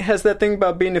also has that thing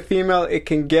about being a female. It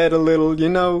can get a little,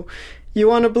 you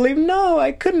want to believe, no,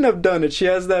 I couldn't have done it. She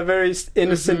has that very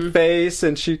innocent face,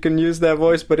 and she can use that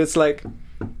voice, but it's like,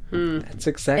 that's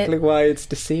exactly why it's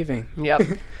deceiving. Yep.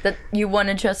 That you want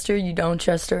to trust her, you don't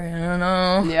trust her. I don't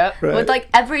know. Yep. Right. With like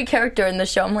every character in the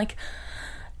show, I'm like,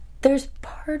 there's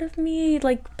part of me,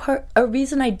 like a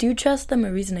reason I do trust them,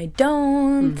 a reason I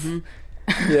don't.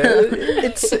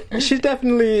 Yeah, she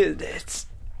definitely.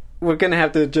 We're gonna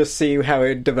have to just see how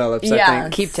it develops. I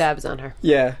think. Keep tabs on her.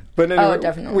 Yeah, but anyway,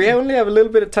 definitely. we only have a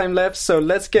little bit of time left, so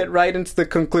let's get right into the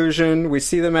conclusion. We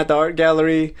see them at the art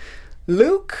gallery.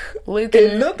 Luke,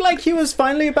 it looked like he was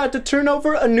finally about to turn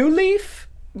over a new leaf,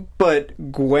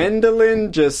 but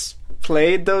Gwendolyn just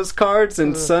played those cards,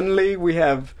 and suddenly we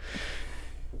have.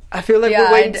 I feel like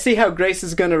we're waiting to see how Grace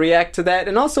is going to react to that.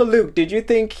 And also, Luke, did you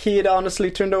think he had honestly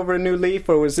turned over a new leaf,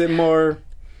 or was it more...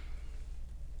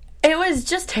 It was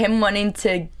just him wanting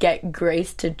to get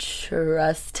Grace to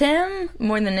trust him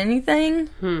more than anything.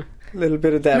 A little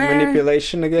bit of that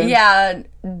manipulation again? Yeah,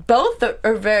 both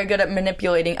are very good at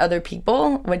manipulating other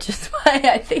people, which is why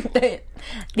I think that at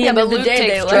the end but of the Luke day,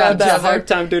 takes they drugs. love Have each that other. hard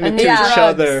time doing it to Yeah. each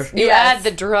other. You Yes. add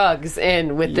the drugs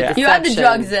in with the Yeah. deception. You add the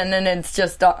drugs in, and it's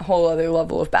just a whole other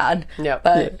level of bad. Yep.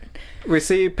 But We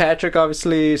see Patrick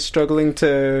obviously struggling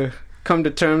to come to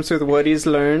terms with what he's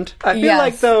learned. I feel Yes.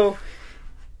 like, though...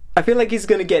 I feel like he's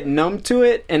going to get numb to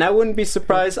it, and I wouldn't be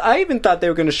surprised. I even thought they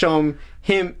were going to show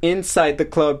him inside the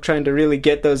club trying to really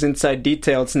get those inside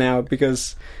details now,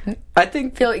 because I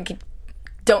think... feel like you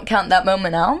don't count that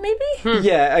moment out, maybe?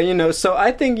 Yeah, so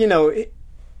I think,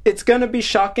 it's going to be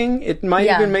shocking. It might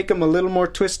Yeah. even make him a little more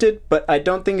twisted, but I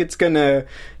don't think it's going to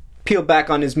peel back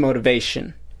on his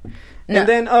motivation. No. And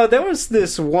then, there was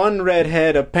this one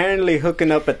redhead apparently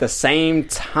hooking up at the same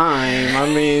time. I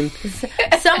mean...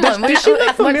 Someone. Does she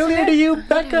look familiar to you,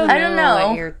 Becca? I don't know.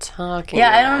 What you're talking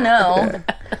Yeah, I about. don't know.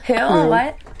 Who?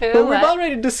 What? But we've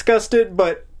already discussed it,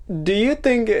 but do you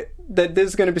think that this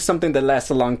is going to be something that lasts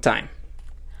a long time?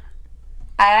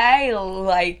 I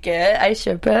like it. I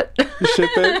ship it. You ship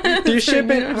it? Do you ship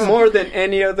it more than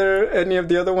any of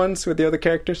the other ones with the other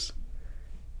characters?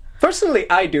 Personally,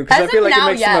 I do, because I feel like it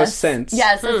makes the most sense.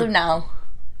 Yes, as of now.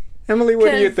 Emily,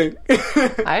 what do you think?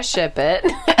 I ship it.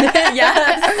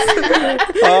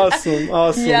 Yes.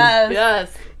 Awesome. Yes.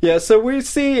 Yes. Yeah, so we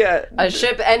see... I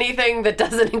ship anything that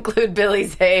doesn't include Billy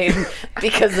Zane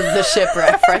because of the ship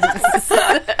reference.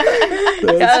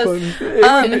 that's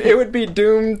fun. It would be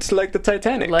doomed like the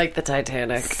Titanic. Like the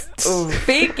Titanic.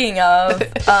 Speaking of,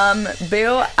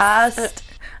 Bill asked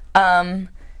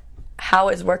how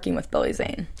is working with Billy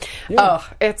Zane. Oh,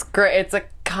 it's great. It's a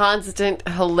constant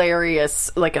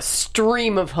hilarious, like a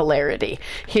stream of hilarity.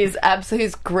 He's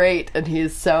great, and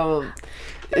he's so...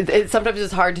 sometimes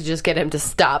it's hard to just get him to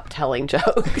stop telling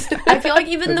jokes. I feel like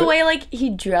even the way like he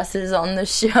dresses on the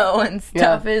show and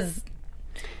stuff is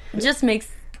just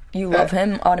makes you love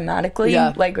him automatically.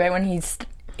 Yeah. Like right when he's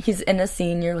in a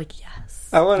scene, you're like, yes.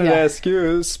 I wanted to ask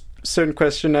you a certain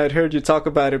question. I'd heard you talk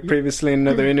about it previously in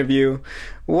another interview.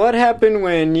 What happened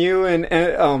when you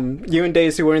and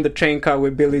Daisy were in the train car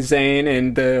with Billy Zane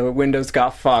and the windows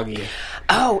got foggy?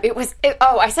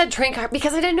 I said train car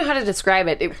because I didn't know how to describe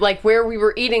it. Like where we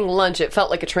were eating lunch, it felt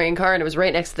like a train car, and it was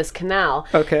right next to this canal.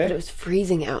 Okay. But it was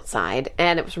freezing outside,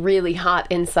 and it was really hot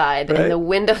inside, Right. and the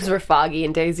windows were foggy,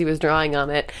 and Daisy was drawing on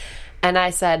it. And I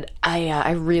said,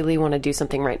 I really want to do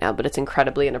something right now, but it's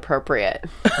incredibly inappropriate.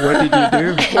 What did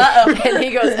you do? And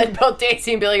he goes, and both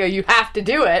Daisy and Billy go, you have to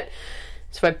do it.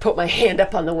 So I put my hand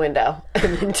up on the window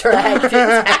and then dragged it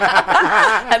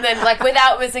down. And then, like,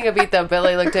 without missing a beat, though,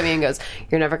 Billy looked at me and goes,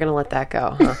 you're never going to let that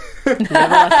go, huh? Never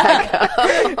let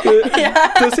that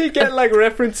go. Does he get like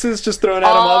references just thrown at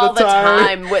him all the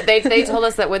time? They told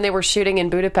us that when they were shooting in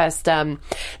Budapest,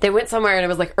 they went somewhere and it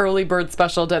was like early bird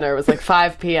special dinner. It was like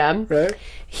 5 p.m. Right.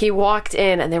 He walked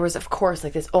in and there was, of course,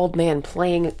 like this old man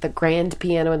playing the grand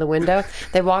piano in the window.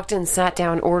 They walked in, sat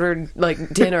down, ordered like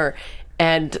dinner.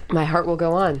 And my heart will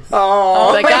go on.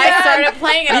 Oh, The guy started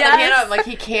playing it on the piano. I'm like,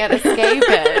 he can't escape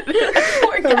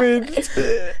it. I mean,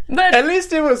 But at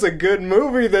least it was a good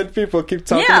movie that people keep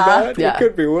talking Yeah. about. Yeah. It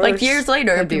could be worse. like years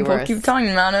later, Could be people worse. keep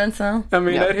talking about it. So I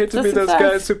mean, Yeah. I'd hate to It's be a those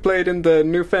success. guys who played in the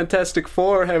new Fantastic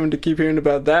Four, having to keep hearing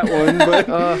about that one. But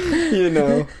you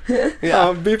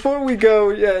know, before we go,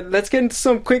 let's get into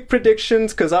some quick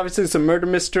predictions because obviously it's a murder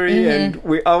mystery, and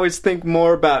we always think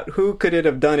more about who could it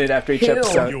have done it after each Who?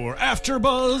 episode. Your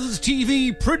AfterBuzz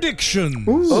TV predictions.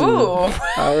 ooh, All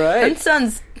right. that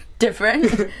sounds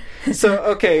different. So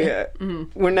okay,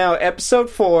 we're now episode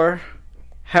 4.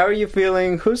 How are you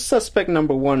feeling? Who's suspect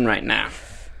number 1 right now?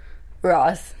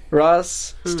 Ross.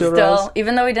 Ross? Still Ross?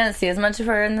 Even though we didn't see as much of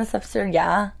her in this episode,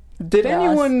 yeah. Did Ross.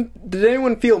 anyone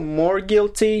feel more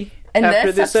guilty In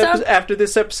after this episode? After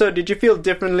this episode? Did you feel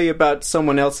differently about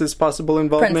someone else's possible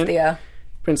involvement? Prince Theo.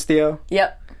 Prince Theo?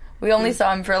 Yep. We only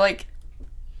saw him for like,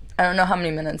 I don't know how many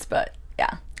minutes, but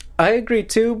yeah. I agree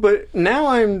too, but now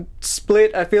I'm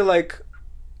split. I feel like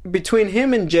between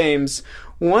him and James,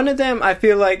 one of them I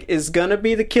feel like is gonna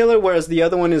be the killer, whereas the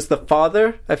other one is the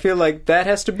father. I feel like that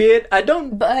has to be it.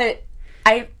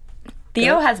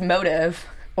 Theo has motive,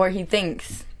 or he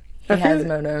thinks he has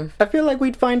motive. I feel like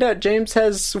we'd find out James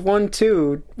has one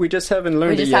too. We just haven't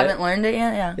learned it yet. We just haven't learned it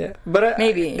yet, yeah. But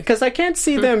maybe. Because I can't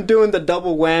see them doing the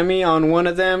double whammy on one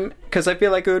of them, because I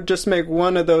feel like it would just make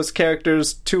one of those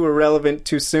characters too irrelevant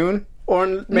too soon.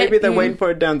 Or maybe they're waiting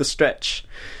for it down the stretch.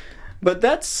 But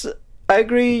I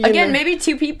agree. Again, maybe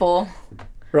two people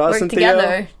Ross work and together.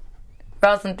 Theo.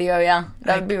 Ross and Theo, yeah.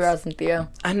 That would be Ross and Theo.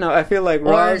 I know, I feel like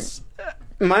Ross...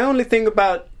 My only thing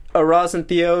about a Ross and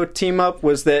Theo team up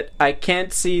was that I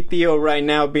can't see Theo right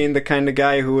now being the kind of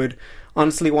guy who would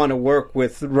honestly want to work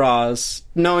with Ross,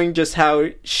 knowing just how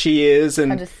she is,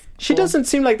 and she doesn't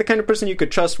seem like the kind of person you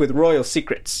could trust with royal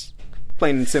secrets.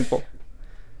 Plain and simple.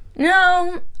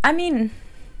 No, I mean,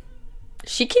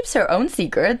 she keeps her own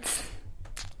secrets.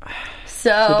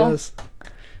 So she does.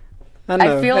 I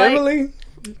know. I feel Emily?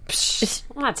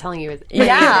 I'm not telling you anything.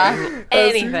 Yeah.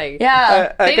 They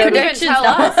didn't even tell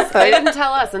us. They didn't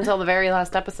tell us until the very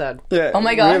last episode. Yeah. Oh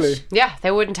my gosh. Really? Yeah, they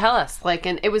wouldn't tell us.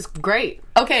 And it was great.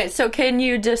 Okay, so can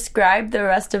you describe the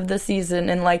rest of the season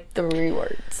in 3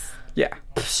 words? Yeah.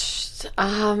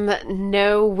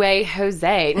 No way,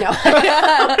 Jose. No.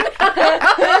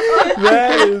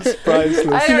 That is priceless.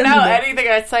 I don't know anything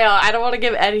I say. I don't want to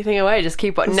give anything away. Just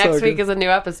keep next week is a new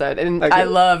episode, and I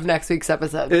love next week's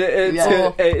episode.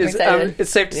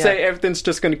 It's safe to say everything's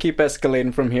just going to keep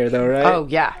escalating from here, though, right? Oh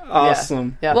yeah,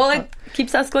 awesome. Yeah. Well, it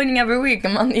keeps escalating every week.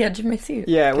 I'm on the edge of my seat.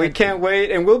 Yeah, we can't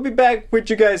wait, and we'll be back with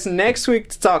you guys next week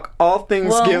to talk all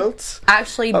things guilt.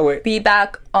 Actually, be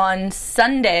back on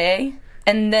Sunday.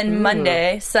 And then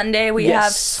Monday, Sunday, we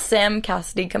have Sam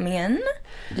Cassidy coming in.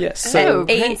 Yes. So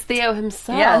Prince Theo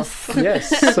himself. Yes.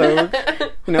 So, we're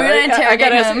going to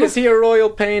interrogate him. Is he a royal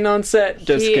pain on set?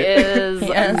 Just he kidding.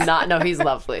 is not. No, he's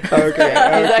lovely. Okay.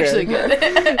 He's actually good.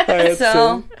 Right,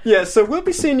 so we'll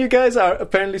be seeing you guys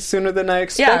apparently sooner than I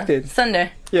expected. Yeah,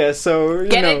 Sunday. Yeah, so,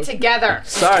 Get it together.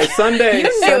 Sorry, Sunday.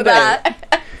 You knew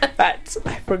that. I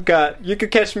forgot. You could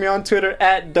catch me on Twitter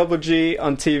at Double G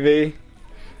on TV.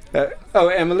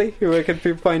 Emily, where can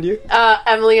people find you?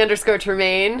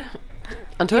 Emily_Tremaine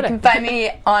on Twitter. You can find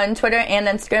me on Twitter and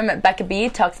Instagram at Becca B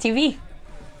Talks TV.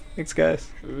 Thanks, guys.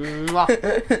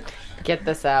 Get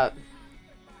this out.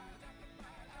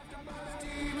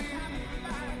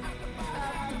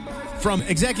 From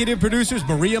executive producers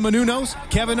Maria Menounos,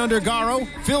 Kevin Undergaro,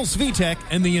 Phil Svitek,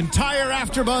 and the entire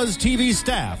AfterBuzz TV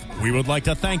staff, we would like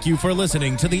to thank you for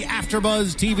listening to the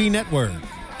AfterBuzz TV network.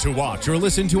 To watch or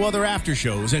listen to other after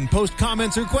shows and post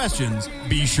comments or questions,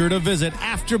 be sure to visit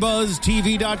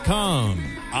AfterBuzzTV.com.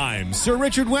 I'm Sir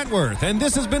Richard Wentworth, and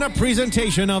this has been a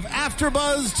presentation of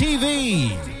AfterBuzz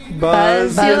TV.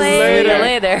 Buzz you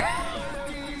later.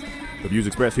 The views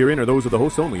expressed herein are those of the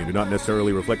hosts only and do not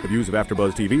necessarily reflect the views of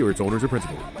AfterBuzz TV or its owners or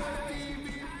principals.